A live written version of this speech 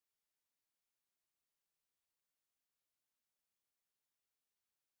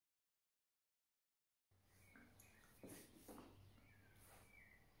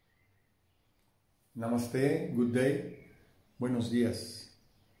Namaste, good day, buenos días.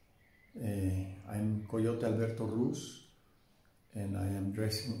 I'm Coyote Alberto Ruz, and I am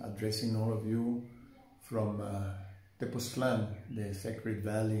addressing all of you from Tepoztlan, the sacred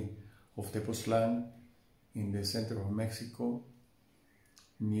valley of Tepoztlan in the center of Mexico,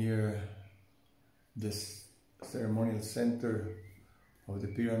 near the ceremonial center of the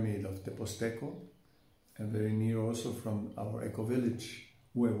pyramid of Tepozteco, and very near also from our ecovillage,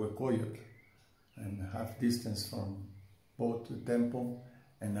 Huehueycoyotl, and half distance from both the temple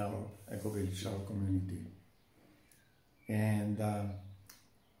and our ecovillage, our community. And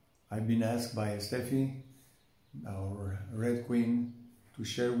I've been asked by Steffi, our Red Queen, to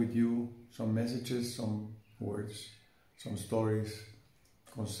share with you some messages, some words, some stories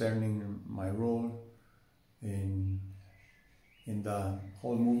concerning my role in the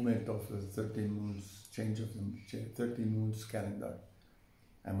whole movement of the 13 moons, change of the 13 moons calendar,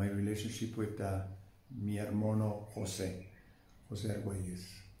 and my relationship with mi hermano Jose Arguelles.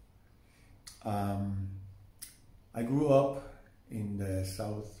 I grew up in the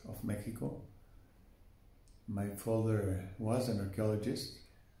south of Mexico. My father was an archaeologist,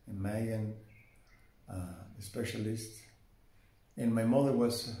 a Mayan specialist, and my mother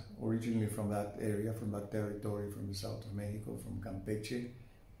was originally from that area, from that territory, from the south of Mexico, from Campeche,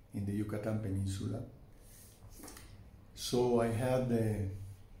 in the Yucatan Peninsula. So I had the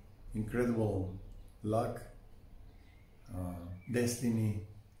incredible luck, destiny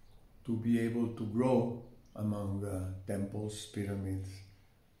to be able to grow among temples, pyramids,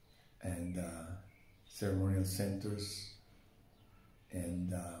 and ceremonial centers,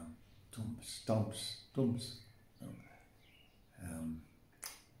 and tombs.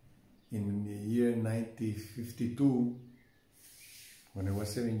 In the year 1952, when I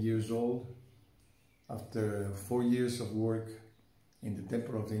was 7 years old, after 4 years of work in the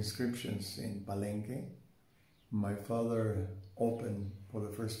Temple of the Inscriptions in Palenque, my father opened for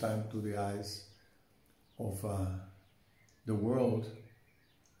the first time to the eyes of the world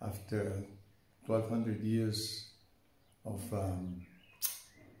after 1200 years of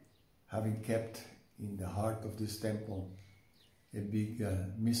having kept in the heart of this temple a big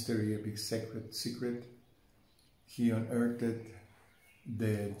mystery, a big secret. He unearthed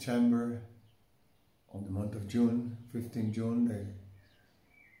the chamber on the month of June, 15 June,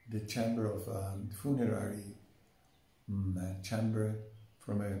 the chamber of funerary chamber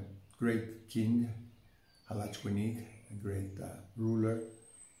from a great king, Huehueycoyotl, a great ruler,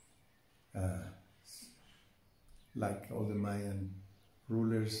 like all the Mayan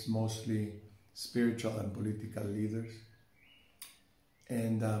rulers, mostly spiritual and political leaders.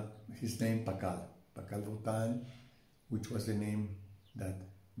 And his name Pacal Votan, which was the name that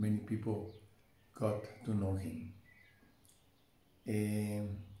many people got to know him.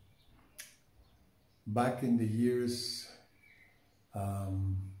 Back in the years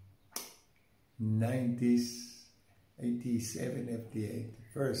 90s, 87, 88,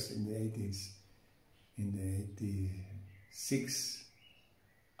 first in the 80s, in the 86,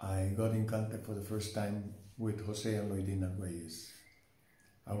 I got in contact for the first time with Jose and Loidina Arguelles.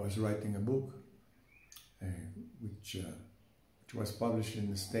 I was writing a book which was published in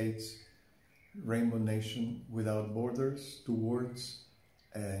the States, Rainbow Nation Without Borders, Towards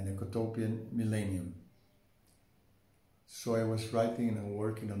an Ecotopian Millennium. So I was writing and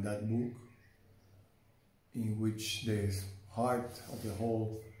working on that book, in which the heart of the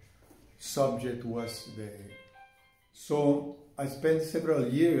whole subject was So I spent several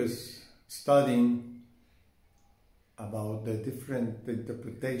years studying about the different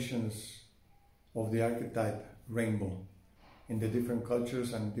interpretations of the archetype rainbow in the different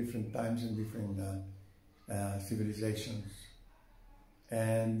cultures and different times and different civilizations.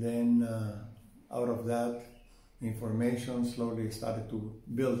 And then out of that information slowly started to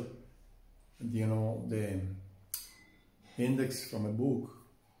build, the index from a book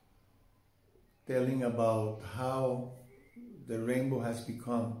telling about how the rainbow has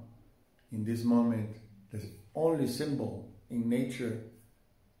become, in this moment, the only symbol in nature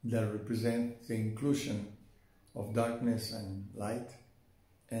that represents the inclusion of darkness and light,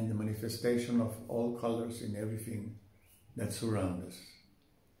 and the manifestation of all colors in everything that surrounds us.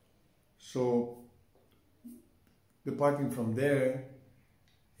 So, departing from there,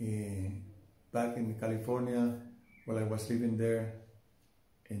 back in California, while I was living there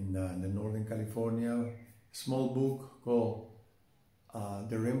in the Northern California, a small book called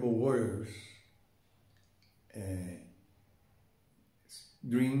The Rainbow Warriors,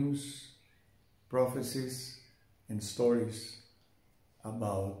 dreams, prophecies, and stories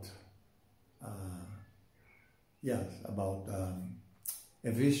about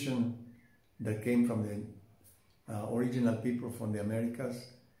a vision that came from the original people from the Americas,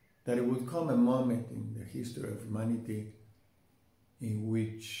 that it would come a moment in the history of humanity in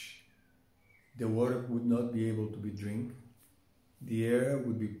which the water would not be able to be drunk, the air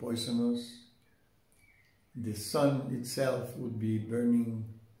would be poisonous, the sun itself would be burning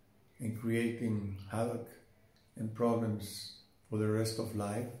and creating havoc and problems for the rest of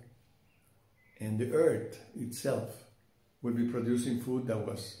life, and the earth itself would be producing food that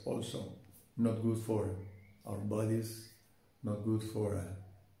was also not good for our bodies, not good for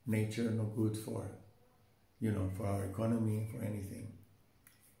nature, not good for, for our economy, for anything.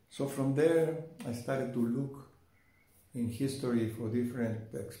 So from there, I started to look in history for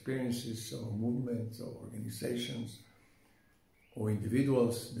different experiences or movements or organizations or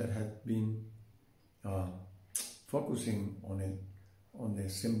individuals that had been focusing on the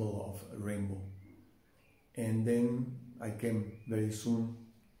symbol of a rainbow. And then I came very soon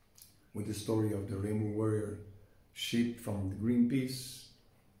with the story of the Rainbow Warrior ship from the Greenpeace,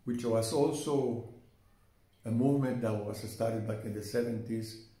 which was also a movement that was started back in the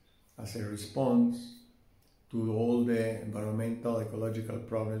 70s as a response to all the environmental, ecological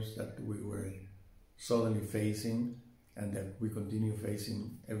problems that we were suddenly facing and that we continue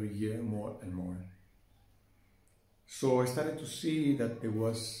facing every year more and more. So I started to see that there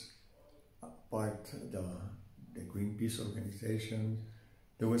was part the Greenpeace organization.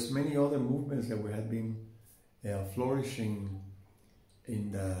 There was many other movements that had been flourishing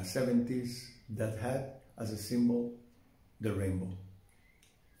in the 70s that had as a symbol the rainbow.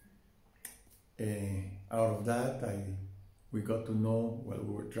 Out of that, we got to know while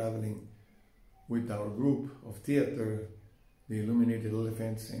we were traveling with our group of theater, the Illuminated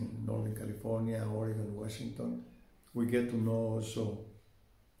Elephants in Northern California, Oregon, Washington. We get to know also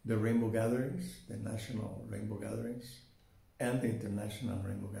the rainbow gatherings, the national rainbow gatherings, and the international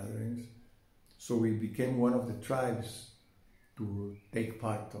rainbow gatherings. So we became one of the tribes to take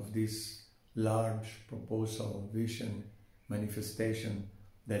part of this large proposal, vision, manifestation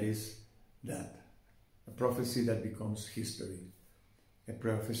that is that. A prophecy that becomes history. A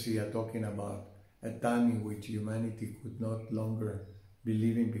prophecy talking about a time in which humanity could not longer be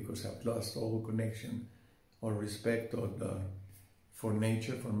living because have lost all connection or respect for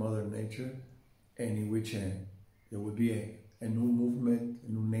nature, for Mother Nature, and in which there would be a new movement,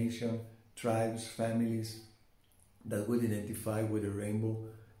 a new nation, tribes, families that would identify with the rainbow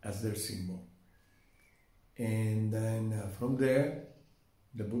as their symbol. And then from there,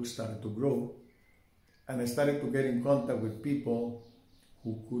 the book started to grow, and I started to get in contact with people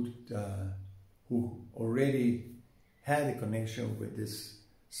who already had a connection with this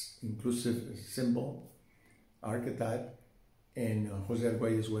inclusive symbol, archetype, and Jose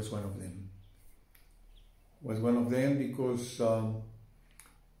Arcoiris was one of them. Was one of them because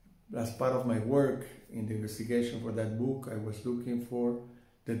as part of my work in the investigation for that book, I was looking for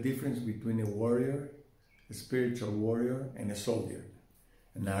the difference between a warrior, a spiritual warrior, and a soldier,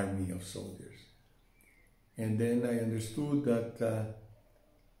 an army of soldiers. And then I understood that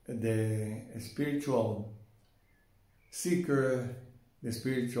the spiritual seeker,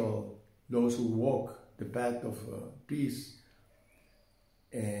 those who walk the path of peace,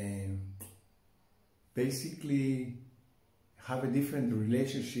 basically have a different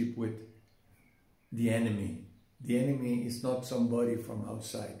relationship with the enemy. The enemy is not somebody from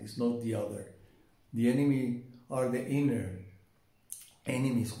outside, it's not the other. The enemy are the inner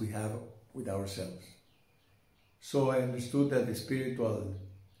enemies we have with ourselves. So I understood that the spiritual,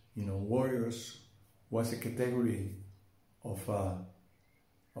 warriors was a category of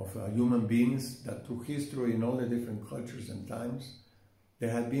human beings that through history in all the different cultures and times, there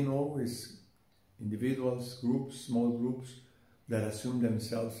had been always individuals, groups, small groups that assumed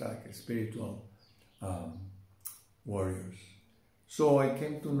themselves like spiritual warriors. So I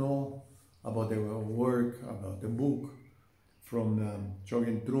came to know about the work, about the book from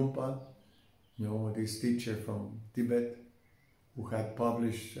Chogyam Trungpa, this teacher from Tibet, who had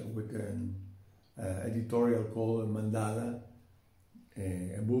published with an editorial called Mandala,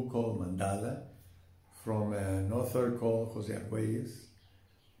 a book called Mandala, from an author called Jose Arcoiris.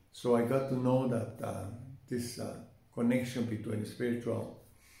 So I got to know that this connection between spiritual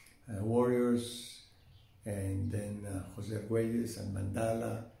warriors and then Jose Arcoiris and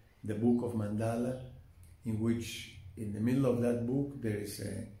Mandala, the book of Mandala, in which in the middle of that book there is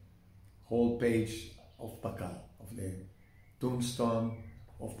a whole page of Pacal, of the tombstone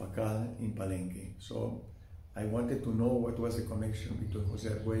of Pacal in Palenque. So I wanted to know what was the connection between Jose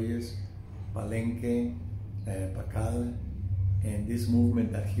Arcoiris, Palenque, Pacal, and this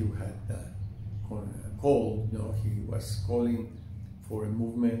movement that he had called. He was calling for a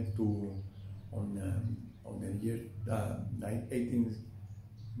movement to on the year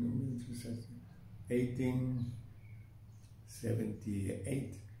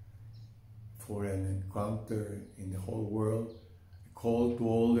 1878 for an encounter in the whole world, a call to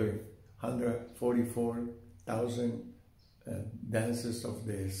all the 144,000 dances of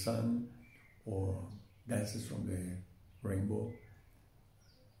the sun, or dances from the rainbow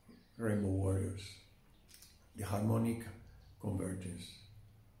warriors, the harmonic convergence.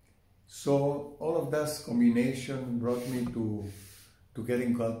 So all of that combination brought me to get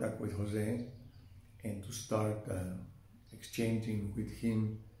in contact with Jose and to start exchanging with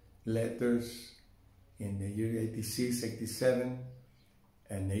him letters in the year 86, 87,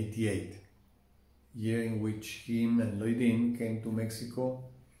 and 88, year in which him and Lloydin came to Mexico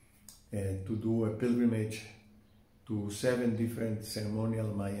to do a pilgrimage to 7 different ceremonial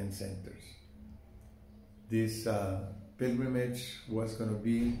Mayan centers. This pilgrimage was going to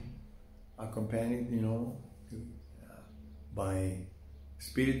be accompanied, by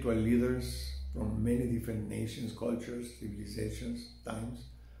spiritual leaders from many different nations, cultures, civilizations, times,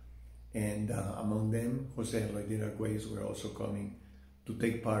 and among them, Jose and Coyote Arcoiris were also coming to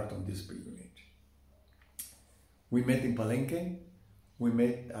take part on this pilgrimage. We met in Palenque. We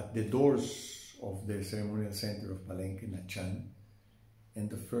met at the doors of the ceremonial center of Palenque, Nachan, and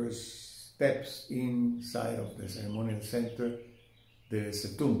the first steps inside of the ceremonial center, there is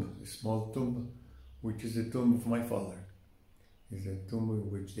a tomb, a small tomb, which is the tomb of my father. It's a tomb in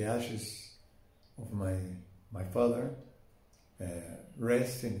which the ashes of my father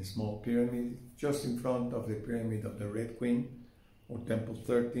rest in a small pyramid, just in front of the pyramid of the Red Queen, or Temple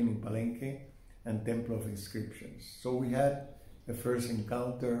 13 in Palenque, and Temple of Inscriptions. So we had a first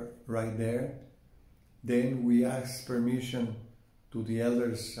encounter right there. Then we asked permission to the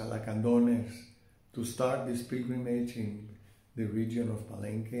elders Alacandones to start this pilgrimage in the region of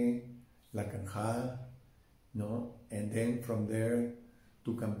Palenque, La Canja, and then from there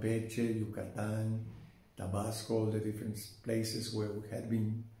to Campeche, Yucatan, Tabasco, all the different places where we had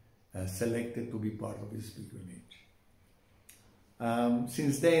been selected to be part of this pilgrimage.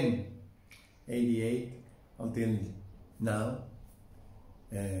 Since then, 88 until now,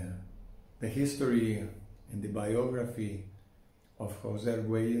 the history and the biography of Jose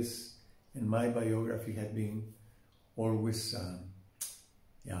Argüelles and my biography had been always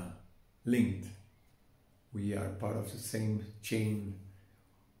linked. We are part of the same chain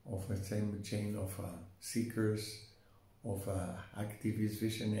of seekers, of activists,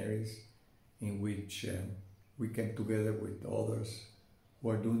 visionaries, in which we came together with others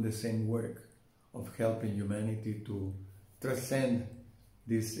who are doing the same work of helping humanity to transcend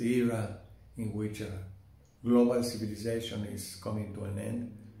this era in which global civilization is coming to an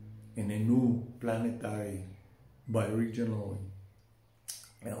end, in a new planetary, bi-regional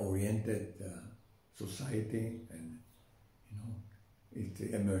oriented society, and it's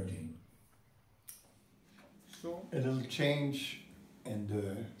emerging. So a little change in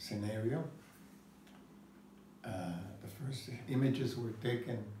the scenario. The first images were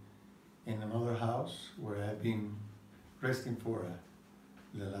taken in another house where I've been resting for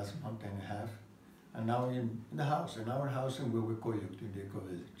the last month and a half, and now in the house, in our house in Huehueycoyotl, in the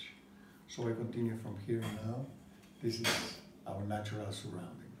ecovillage. So I continue from here now. This is our natural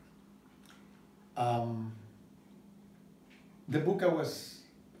surrounding. The book I was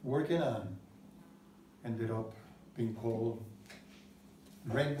working on ended up being called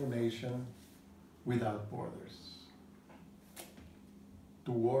Rainbow Nation Without Borders,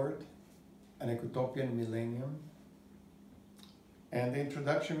 Toward an Ecotopian Millennium, and the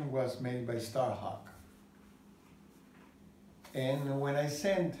introduction was made by Starhawk. And when I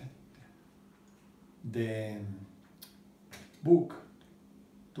sent the book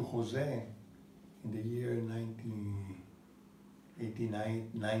to Jose in the year 1989,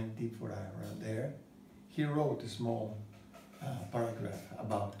 90, for around there, he wrote a small paragraph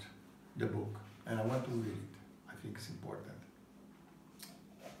about the book, and I want to read it. I think it's important.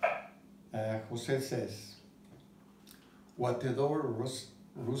 Jose says, what Theodore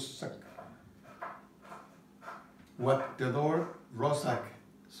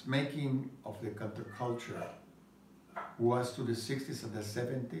Roszak's making of the counterculture was to the 60s and the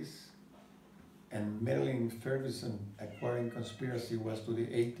 70s, and Marilyn Ferguson acquiring conspiracy was to the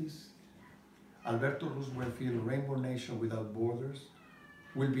 80s, Alberto Ruz Lhuillier, Rainbow Nation Without Borders,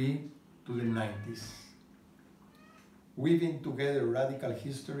 will be to the 90s. Weaving together radical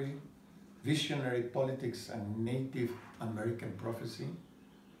history, visionary politics, and Native American prophecy,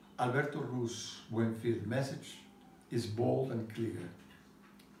 Alberto Ruz Lhuillier's message is bold and clear.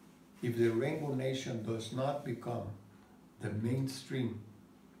 If the Rainbow Nation does not become the mainstream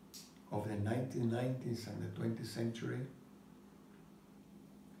of the 1990s and the 20th century,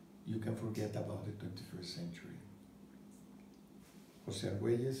 you can forget about the 21st century. Jose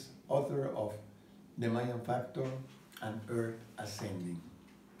Argüelles, author of The Mayan Factor and Earth Ascending.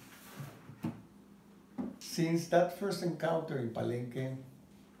 Since that first encounter in Palenque,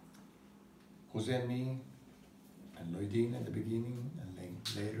 Jose and me, and Lloydine at the beginning, and then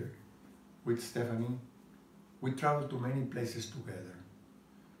later with Stephanie, we traveled to many places together.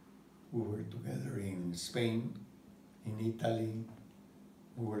 We were together in Spain, in Italy,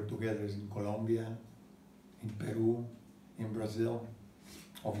 we were together in Colombia, in Peru, in Brazil,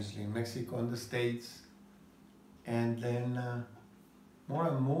 obviously in Mexico and the States. And then more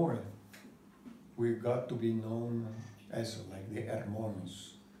and more, we got to be known as like the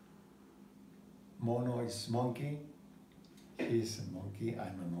hermanos. Mono is monkey, he's a monkey,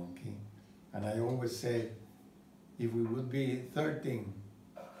 I'm a monkey. And I always say, if we would be 13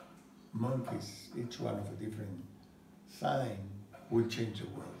 monkeys, each one of a different sign, we'd change the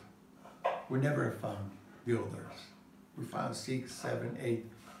world. We never found the others. We found 6, 7, 8,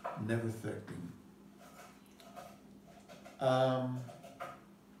 never 13.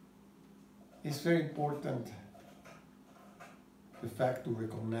 It's very important, the fact to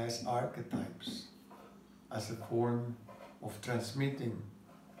recognize archetypes as a form of transmitting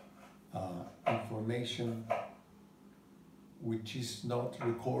information which is not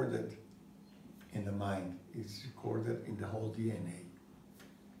recorded in the mind, it's recorded in the whole DNA.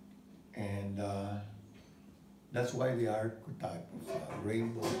 And that's why the archetype of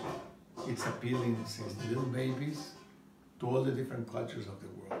rainbow, it's appealing since little babies to all the different cultures of the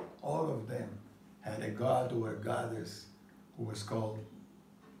world. All of them had a god or a goddess who was called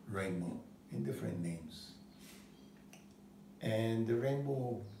rainbow in different names. And the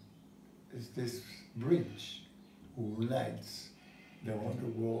rainbow is this bridge who unites the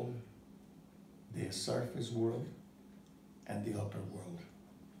underworld, the surface world, and the upper world.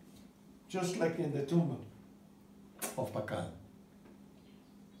 Just like in the Tomb of Pacal.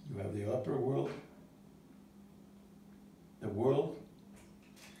 You have the upper world,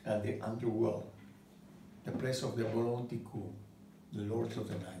 and the underworld, the place of the Borontiku, the lords of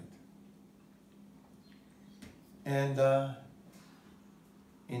the night. And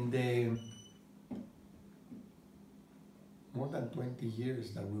in the more than 20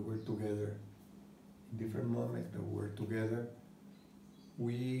 years that we were together, in different moments that we were together,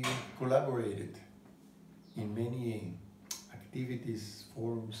 we collaborated in many activities,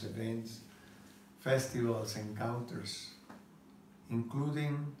 forums, events, festivals, encounters,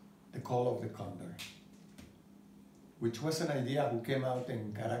 including the Call of the Condor, which was an idea who came out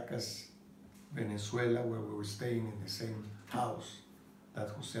in Caracas, Venezuela, where we were staying in the same house that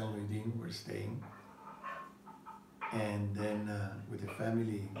Jose and Lloydine were staying. And then with the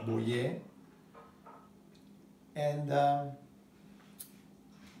family Boyer. And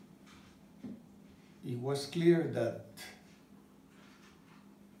it was clear that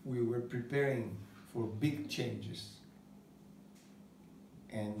we were preparing for big changes.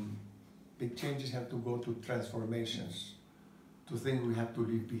 And big changes have to go to transformations, to things we have to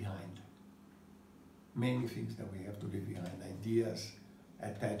leave behind. Many things that we have to leave behind, ideas,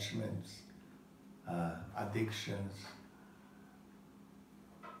 attachments, addictions,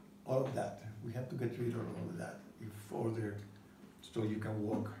 all of that. We have to get rid of all of that so you can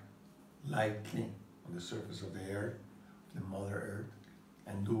walk lightly on the surface of the earth, the Mother Earth,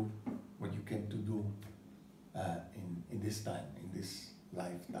 and do what you came to do in this time, in this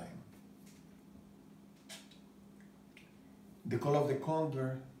lifetime. The Call of the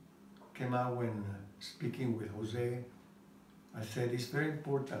Condor came out when speaking with Jose. I said it's very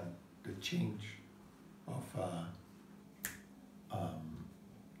important, the change of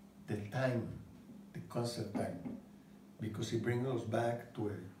the time, the concept time, because it brings us back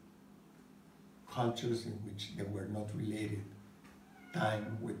to cultures in which they were not related,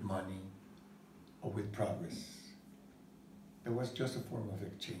 time with money or with progress. It was just a form of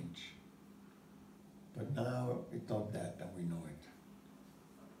exchange. But now it's not that, and we know it.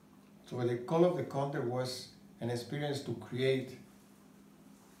 So the Call of the Condor was an experience to create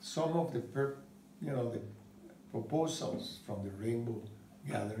some of the proposals from the rainbow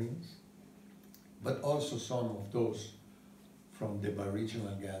gatherings, but also some of those from the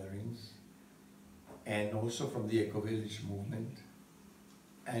bi-regional gatherings, and also from the ecovillage movement,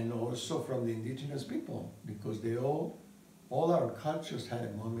 and also from the indigenous people, because they all our cultures had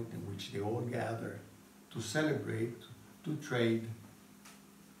a moment in which they all gathered to celebrate, to trade,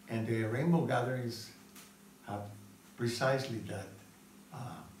 and the rainbow gatherings have precisely that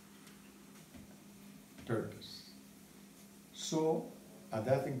purpose. So at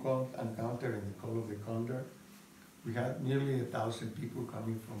that encounter in the Call of the Condor, we had nearly 1,000 people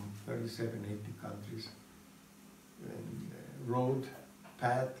coming from 37, 80 countries. And road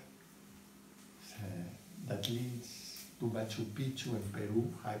path that leads to Machu Picchu in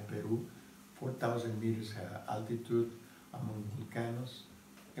Peru, high Peru, 4,000 meters altitude among volcanoes.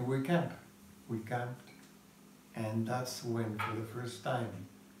 And we camped, and that's when, for the first time,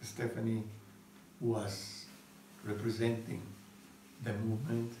 Stephanie was representing the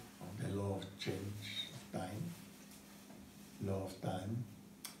movement of the law of change of time, law of time.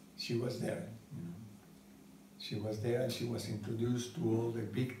 She was there, you know. She was there, and she was introduced to all the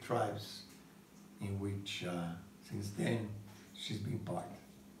big tribes in which, since then, she's been part.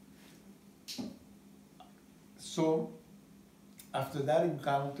 So, after that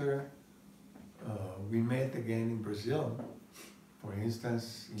encounter, we met again in Brazil, for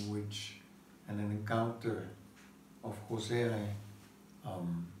instance, in which an encounter of Jose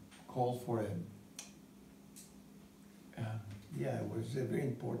called for it was very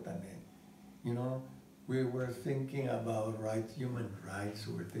important. You know, we were thinking about human rights.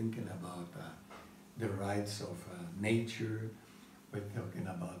 We were thinking about the rights of nature. We're talking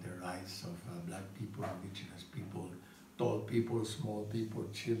about the rights of black people, indigenous people, tall people, small people,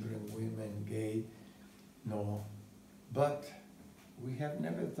 children, women, gay. No, but we have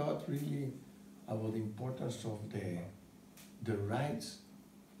never thought really about the importance of the rights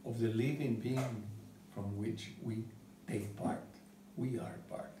of the living being from which we take part. We are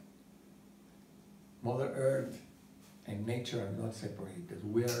part. Mother Earth and nature are not separated.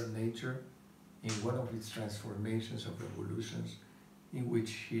 We are nature in one of its transformations of evolutions in which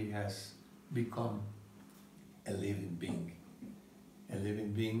she has become a living being. A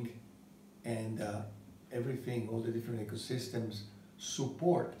living being, and everything, all the different ecosystems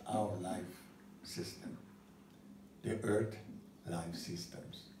support our life system, the Earth life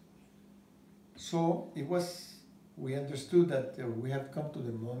systems. So we understood that we have come to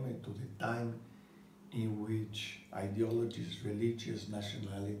the moment, to the time in which ideologies, religious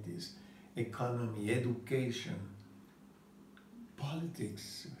nationalities, economy, education,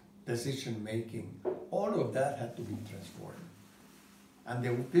 politics, decision-making, all of that had to be transformed. And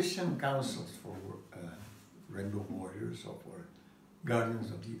the vision councils for Rainbow Warriors, or for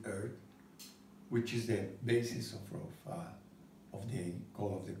Guardians of the Earth, which is the basis of the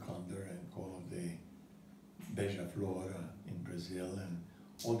Call of the Condor and Call of the Beija Flora in Brazil, and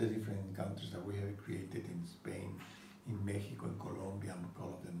all the different encounters that we have created in Spain, in Mexico, in Colombia,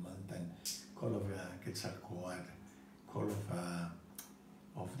 Call of the Mountain, Call of Quetzalcoatl, Call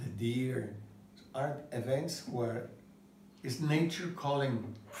of the Deer, are events where it's nature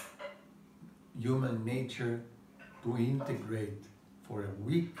calling human nature to integrate for a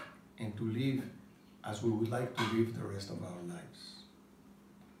week and to live as we would like to live the rest of our lives.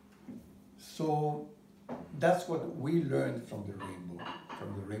 So that's what we learned from the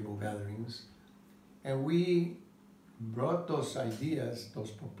Rainbow Gatherings, and we brought those ideas,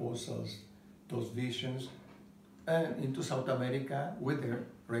 those proposals, those visions into South America with the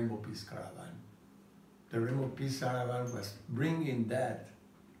Rainbow Peace Caravan. The Rainbow Peace Caravan was bringing that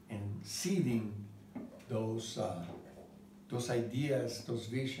and seeding those ideas, those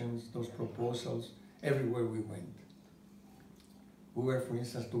visions, those proposals everywhere we went. We were, for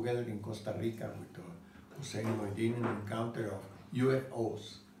instance, together in Costa Rica with Kozeny in an encounter of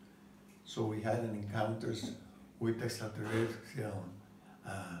UFOs. So we had an encounters with extraterrestrial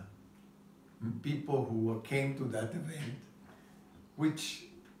people who came to that event, which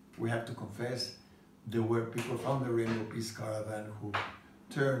we have to confess, there were people from the Rainbow Peace Caravan who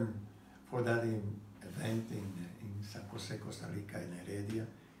turned for that event in San Jose, Costa Rica, in Heredia,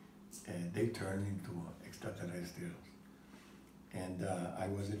 and they turned into extraterrestrials. And I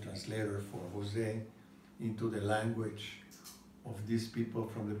was the translator for Jose into the language of these people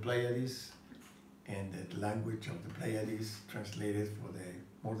from the Pleiades, and the language of the Pleiades translated for the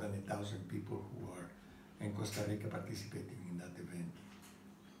more than 1,000 people who are in Costa Rica participating in that event.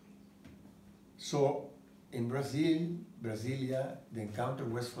 So in Brasilia, the encounter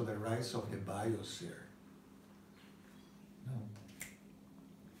was for the rights of the biosphere. No.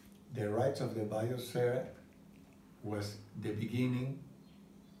 The rights of the biosphere was the beginning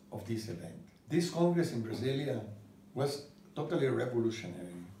of this event. This Congress in Brasilia was totally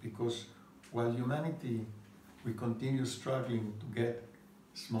revolutionary, because while humanity, we continue struggling to get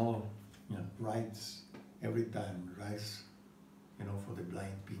small rights every time, rights for the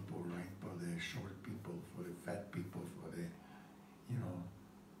blind people, right, for the short people, for the fat people, for the,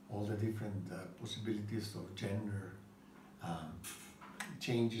 all the different possibilities of gender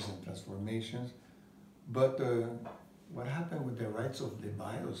changes and transformations. But what happened with the rights of the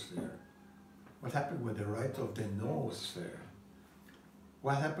biosphere? What happened with the rights of the noosphere?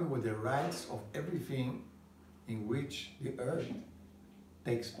 What happened with the rights of everything in which the earth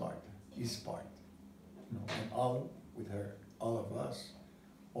takes part, is part, you know, and all with her, all of us,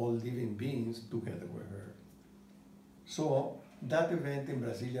 all living beings together with her. So that event in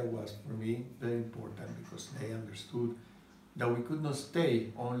Brasilia was for me very important because they understood that we could not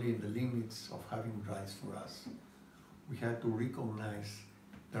stay only in the limits of having rights for us. We had to recognize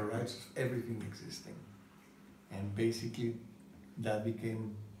the rights of everything existing. And basically that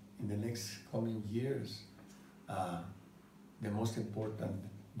became, in the next coming years, the most important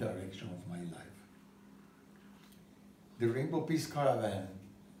direction of my life. The Rainbow Peace Caravan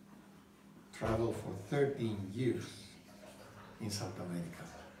traveled for 13 years in South America,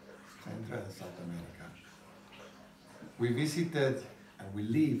 Central and South America. We visited and we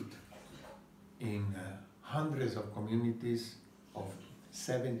lived in hundreds of communities of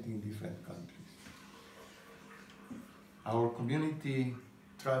 17 different countries. Our community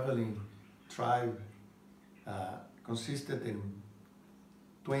traveling tribe consisted in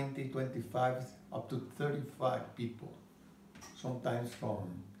 20, 25, up to 35 people, sometimes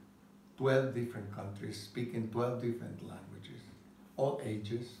from 12 different countries, speaking 12 different languages, all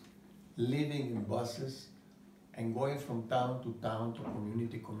ages, living in buses, and going from town to town, to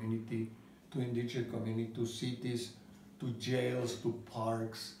community, to indigenous community, to cities, to jails, to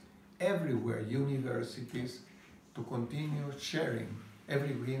parks, everywhere, universities, to continue sharing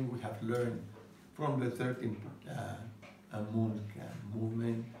everything we have learned from the 13th Moon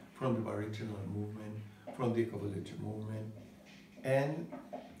movement, from the Aboriginal movement, from the ecovillage movement, and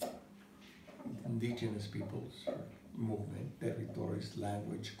indigenous peoples movement, territories,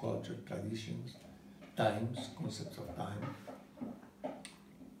 language, culture, traditions, times, concepts of time.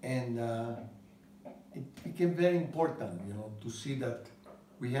 And it became very important, you know, to see that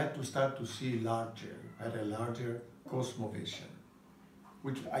we had to start to see larger, had a larger cosmovision,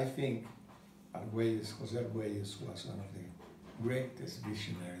 which I think José Arguelles was one of the greatest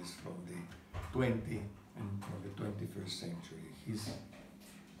visionaries from the 20th and from the 21st century. His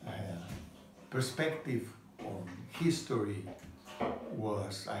perspective on history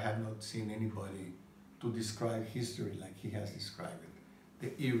was, I have not seen anybody to describe history like he has described it.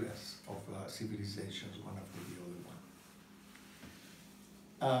 The eras of civilizations, one after the other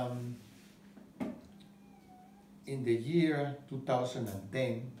one. In the year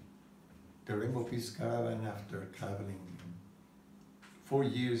 2010, the Rainbow Peace Caravan, after traveling 4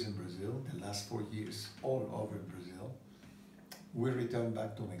 years in Brazil, the last 4 years all over Brazil, we returned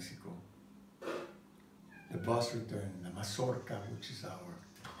back to Mexico. The bus returned, the Mazorca, which is our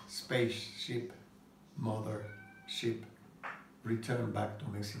spaceship, mother ship, returned back to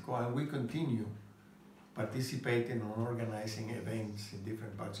Mexico, and we continue participating and organizing events in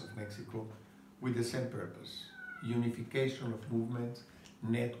different parts of Mexico with the same purpose: unification of movements,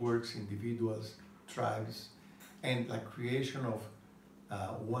 networks, individuals, tribes, and the creation of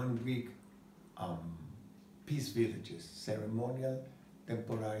 1 week peace villages, ceremonial,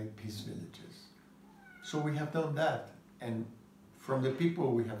 temporary peace villages. So we have done that, and from the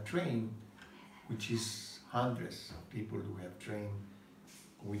people we have trained, which is hundreds of people who have trained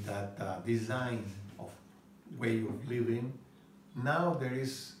with that design of way of living, now there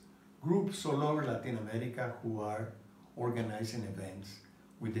is groups all over Latin America who are organizing events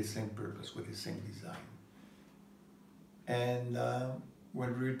with the same purpose, with the same design. And when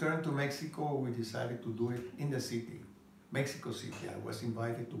we returned to Mexico, we decided to do it in the city, Mexico City. I was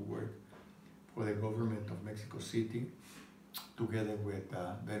invited to work for the government of Mexico City, together with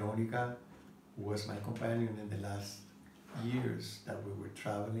Veronica, who was my companion in the last years that we were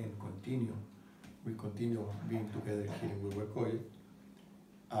traveling and continue. We continue being together here in Huehueycoyotl.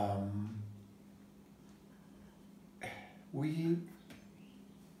 We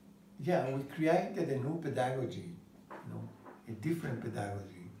created a new pedagogy, you know, a different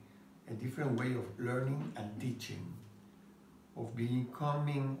pedagogy, a different way of learning and teaching, of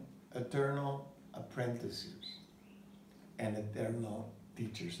becoming eternal apprentices and eternal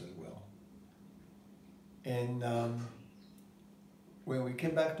teachers as well. And when we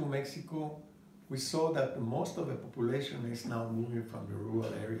came back to Mexico, we saw that most of the population is now moving from the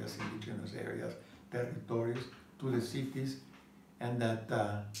rural areas, indigenous areas, territories, to the cities, and that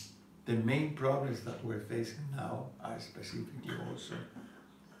the main problems that we're facing now are specifically also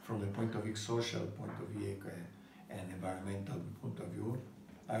from the point of view, social point of view, and environmental point of view,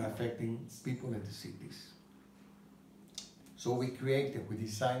 are affecting people in the cities. So we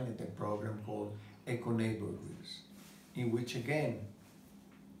designed a program called Eco Neighborhoods, in which again,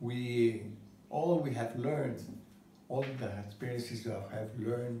 all we have learned all the experiences that I have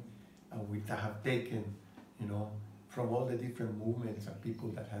learned and we have taken, you know, from all the different movements and people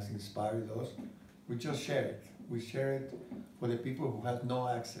that has inspired us, we just share it. We share it for the people who have no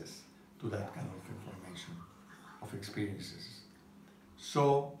access to that kind of information, of experiences.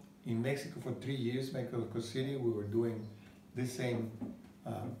 So in Mexico for 3 years, Mexico City, we were doing the same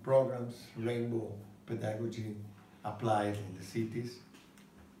programs, rainbow pedagogy applied in the cities.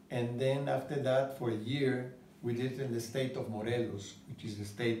 And then after that, for a year, we did it in the state of Morelos, which is the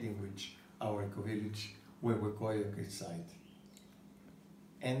state in which our ecovillage Huehueycoyotl is site.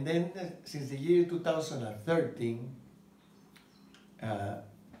 And then since the year 2013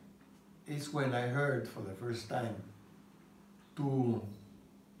 is when I heard for the first time two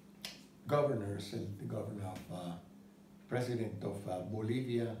governors, the governor of president of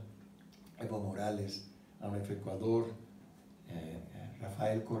Bolivia, Evo Morales, and of Ecuador,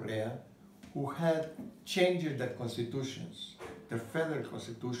 Rafael Correa, who had changed their constitutions, their federal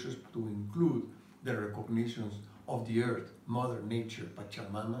constitutions, to include the recognitions of the earth, Mother Nature,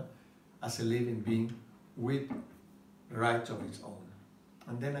 Pachamama, as a living being with rights of its own.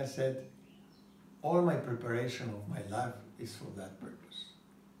 And then I said, all my preparation of my life is for that purpose.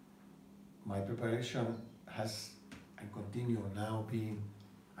 My preparation has, and continue now being,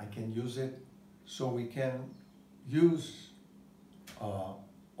 I can use it so we can use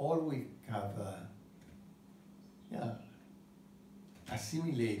all we have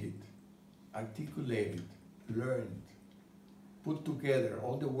assimilated, articulated, learned, put together,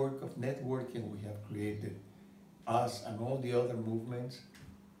 all the work of networking we have created, us and all the other movements.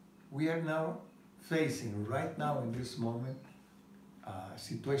 We are now facing, right now in this moment, a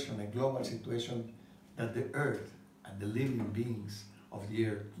situation, a global situation, that the earth and the living beings of the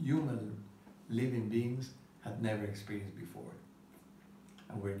earth, human living beings, had never experienced before.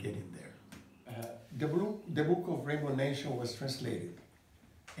 And we're getting there. The book of Rainbow Nation was translated,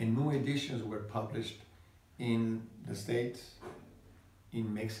 and new editions were published in the States,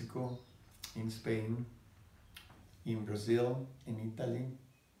 in Mexico, in Spain, in Brazil, in Italy.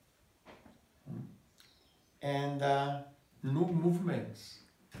 And new movements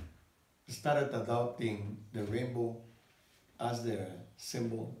started adopting the rainbow as their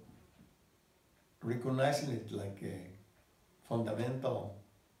symbol, recognizing it like a fundamental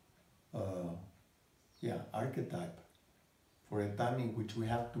archetype for a time in which we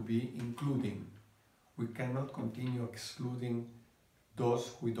have to be including. We cannot continue excluding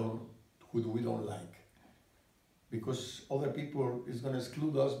those who we don't like, because other people is going to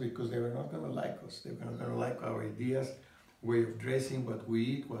exclude us because they are not going to like us. They're not going to like our ideas, way of dressing, what we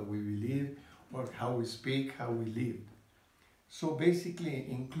eat, what we believe, or how we speak, how we live. So basically,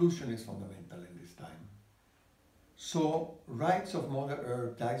 inclusion is fundamental in this time. So rights of Mother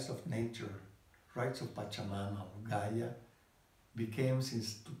Earth, rights of nature, rights of Pachamama, of Gaia, became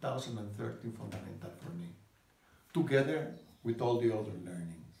since 2013 fundamental for me, together with all the other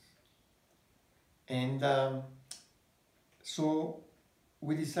learnings. And so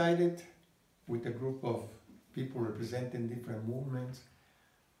we decided, with a group of people representing different movements,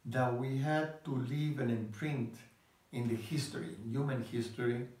 that we had to leave an imprint in the history, human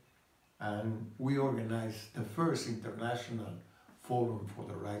history, and we organized the first international forum for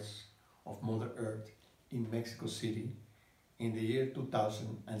the rights of Mother Earth in Mexico City in the year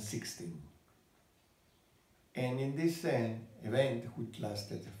 2016. And in this event, which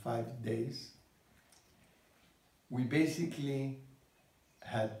lasted 5 days, we basically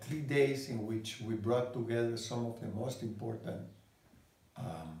had 3 days in which we brought together some of the most important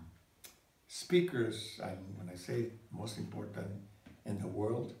speakers, and when I say most important in the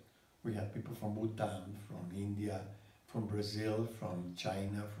world, we had people from Bhutan, from India, from Brazil, from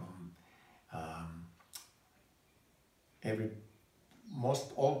China, from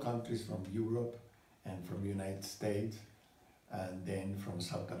all countries from Europe and from the United States, and then from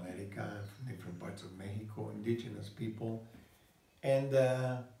South America, from different parts of Mexico, indigenous people. And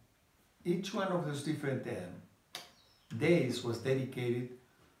each one of those different days was dedicated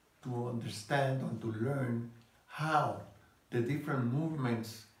to understand and to learn how the different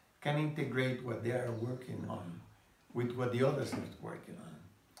movements can integrate what they are working on with what the others are working on.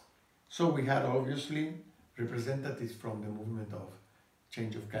 So we had obviously representatives from the movement of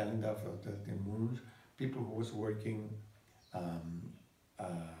change of calendar for 13 moons, people who was working,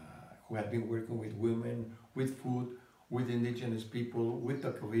 who had been working with women, with food, with indigenous people, with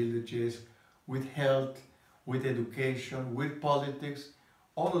ecovillages, with health, with education, with politics.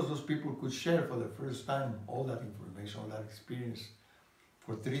 All of those people could share for the first time all that information, all that experience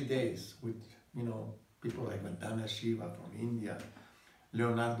for 3 days with, you know, people like Vandana Shiva from India,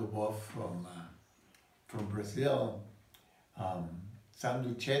 Leonardo Boff from Brazil,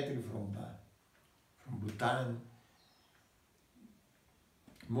 Sanduchetri from Bhutan,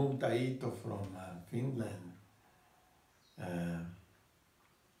 Mumtaito from Finland.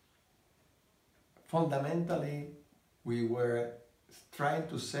 Fundamentally, we were trying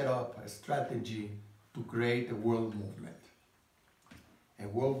to set up a strategy to create a world movement. A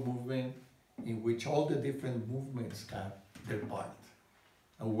world movement in which all the different movements have their part.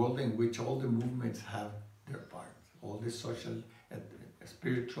 A world in which all the movements have their part. All the social,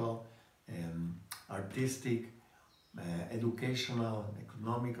 spiritual, artistic, educational,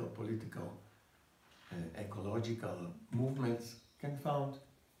 economical, political, ecological movements can find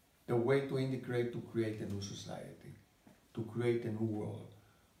the way to integrate to create a new society, to create a new world,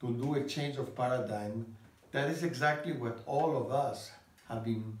 to do a change of paradigm. That is exactly what all of us have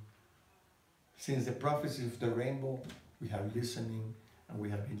been, since the prophecy of the rainbow, we have listening and we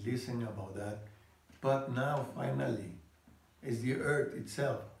have been listening about that. But now finally, it's the earth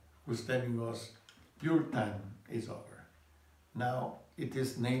itself who's telling us, your time is over. Now it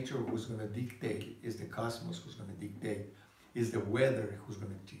is nature who's going to dictate, it's the cosmos who's going to dictate, it's the weather who's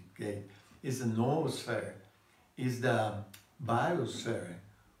going to dictate, it's the noosphere, it's the biosphere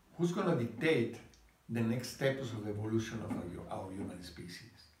who's going to dictate the next steps of evolution of our human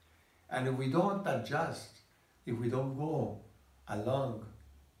species. And if we don't adjust, if we don't go along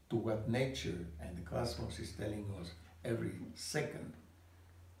to what nature and the cosmos is telling us every second,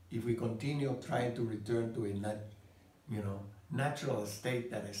 if we continue trying to return to a natural state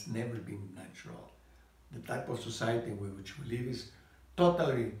that has never been natural, the type of society in which we live is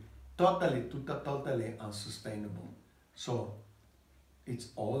totally unsustainable. So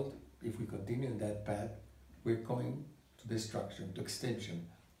it's all, if we continue in that path, we're going to destruction, to extinction.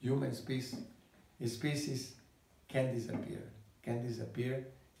 Human species can disappear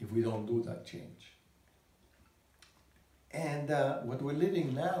if we don't do that change. And what we're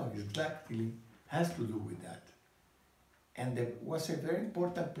living now exactly has to do with that. And there was a very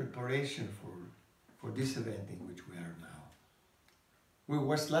important preparation for this event in which we are now. We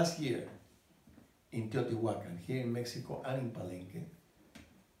was last year in Teotihuacan, here in Mexico and in Palenque,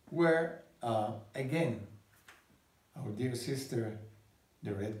 where again, our dear sister,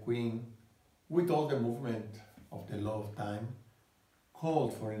 the Red Queen, with all the movement of the law of time,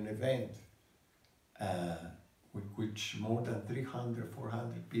 called for an event with which more than 300,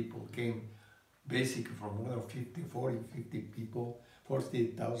 400 people came, basically from more than 50 people,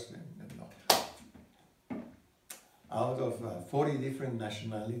 40,000, out of 40 different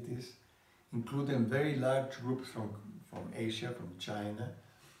nationalities, including very large groups from Asia, from China,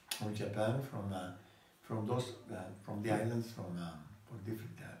 from Japan, from the islands, from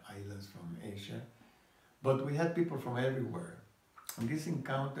different islands from Asia. But we had people from everywhere. And this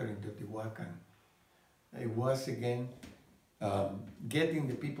encounter in Teotihuacan, it was again getting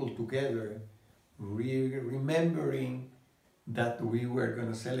the people together, remembering that we were going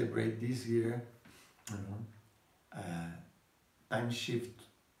to celebrate this year, Timeshift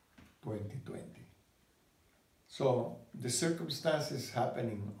 2020. So the circumstances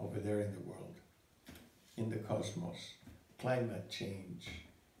happening over there in the world, in the cosmos, climate change,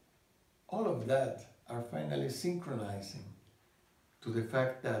 all of that are finally synchronizing to the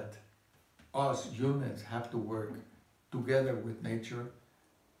fact that us humans have to work together with nature,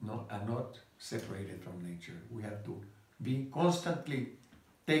 and not separated from nature. We have to be constantly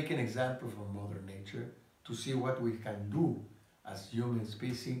taking example from Mother Nature to see what we can do as human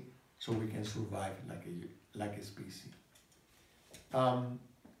species so we can survive like a species.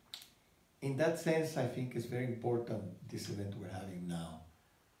 In that sense, I think it's very important, this event we're having now,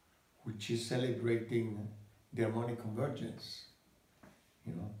 which is celebrating the harmonic convergence.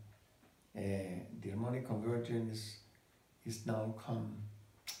 The harmonic convergence is now come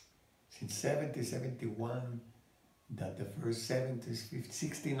since 71, that the first 70s,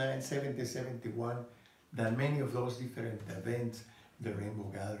 69, 70, 71, that many of those different events, the rainbow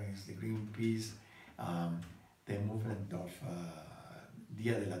gatherings, the Greenpeace, the movement of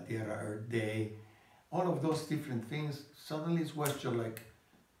Dia de la Tierra, Earth Day, all of those different things, suddenly it was just like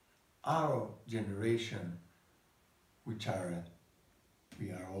our generation, which we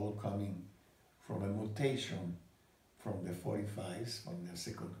are all coming from a mutation from the 45s, from the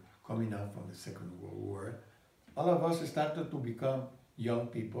coming out from the Second World War. All of us started to become young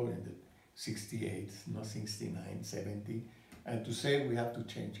people in the 68, not 69, 70, and to say we have to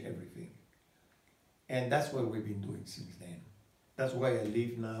change everything. And that's what we've been doing since then. That's why I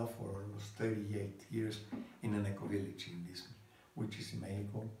live now for almost 38 years in an ecovillage which is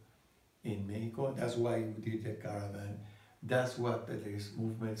in Mexico. That's why we did the caravan That's what there's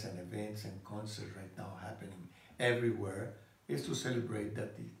movements and events and concerts right now happening everywhere, is to celebrate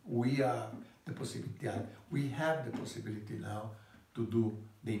that we have the possibility now to do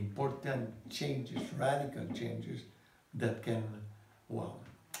the important changes, radical changes that can, well,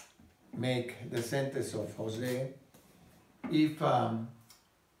 make the sentence of Jose, if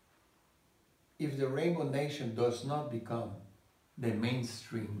the Rainbow Nation does not become the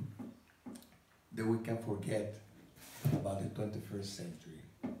mainstream, then we can forget about the 21st century.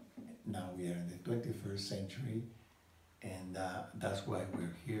 Now we are in the 21st century, and that's why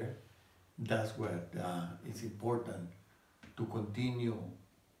we're here. That's what it's important to continue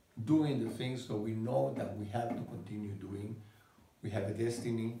doing the things that we know that we have to continue doing. We have a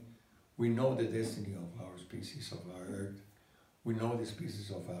destiny. We know the destiny of our species, of our Earth. We know the species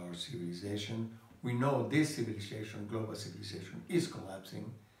of our civilization. We know this civilization, global civilization, is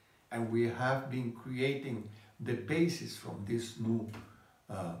collapsing, and we have been creating the basis from this new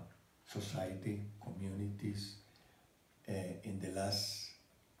society, communities, in the last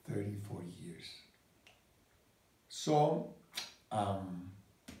 30, 40 years. So,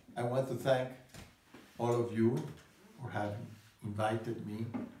 I want to thank all of you for having invited me.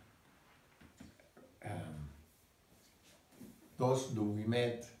 Those that we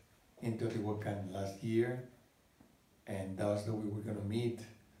met in Teotihuacan last year, and those that we were going to meet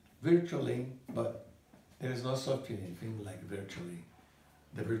virtually, but there is no such thing like virtually.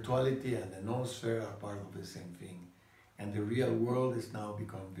 The virtuality and the noosphere are part of the same thing. And the real world is now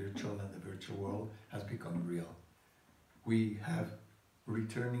become virtual, and the virtual world has become real. We have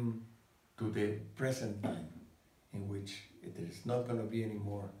returning to the present time, in which there is not going to be any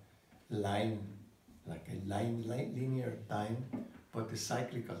more linear time, but the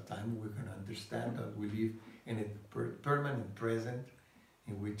cyclical time. We're going to understand that we live in a permanent present,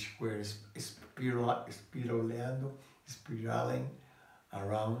 in which we're spiraling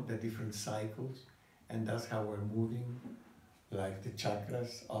around the different cycles, and that's how we're moving, like the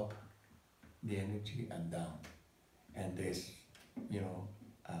chakras, up the energy and down. And this,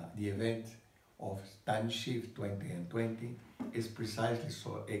 the event of Timeshift 20 and 20 is precisely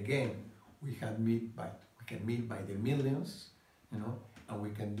so. Again, we can meet by the millions, and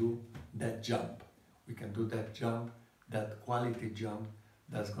we can do that jump. We can do that jump, that quality jump,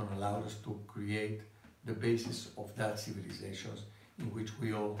 that's going to allow us to create the basis of that civilizations in which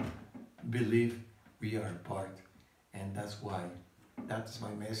we all believe we are part. And that's why, that's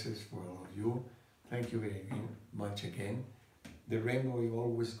my message for all of you. Thank you very much again. The rainbow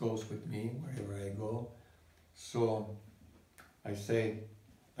always goes with me wherever I go. So I say,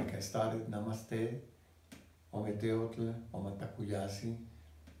 like I started, Namaste, Huehueycoyotl, Omatacuyasi.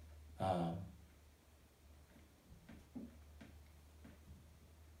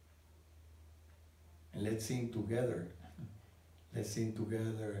 And let's sing together. Let's sing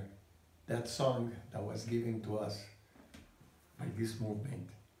together that song that was given to us by this movement,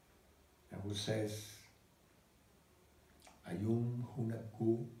 and who says, Ayun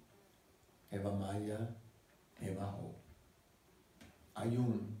Hunapku Eva Maya Eva Ho.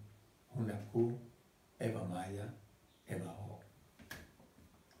 Ayun Hunapku Eva Maya Eva Ho.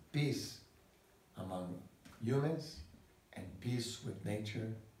 Peace among humans and peace with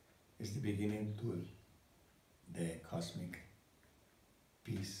nature is the beginning to the cosmic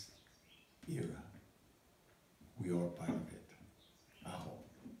peace era. We are part of it. Aho.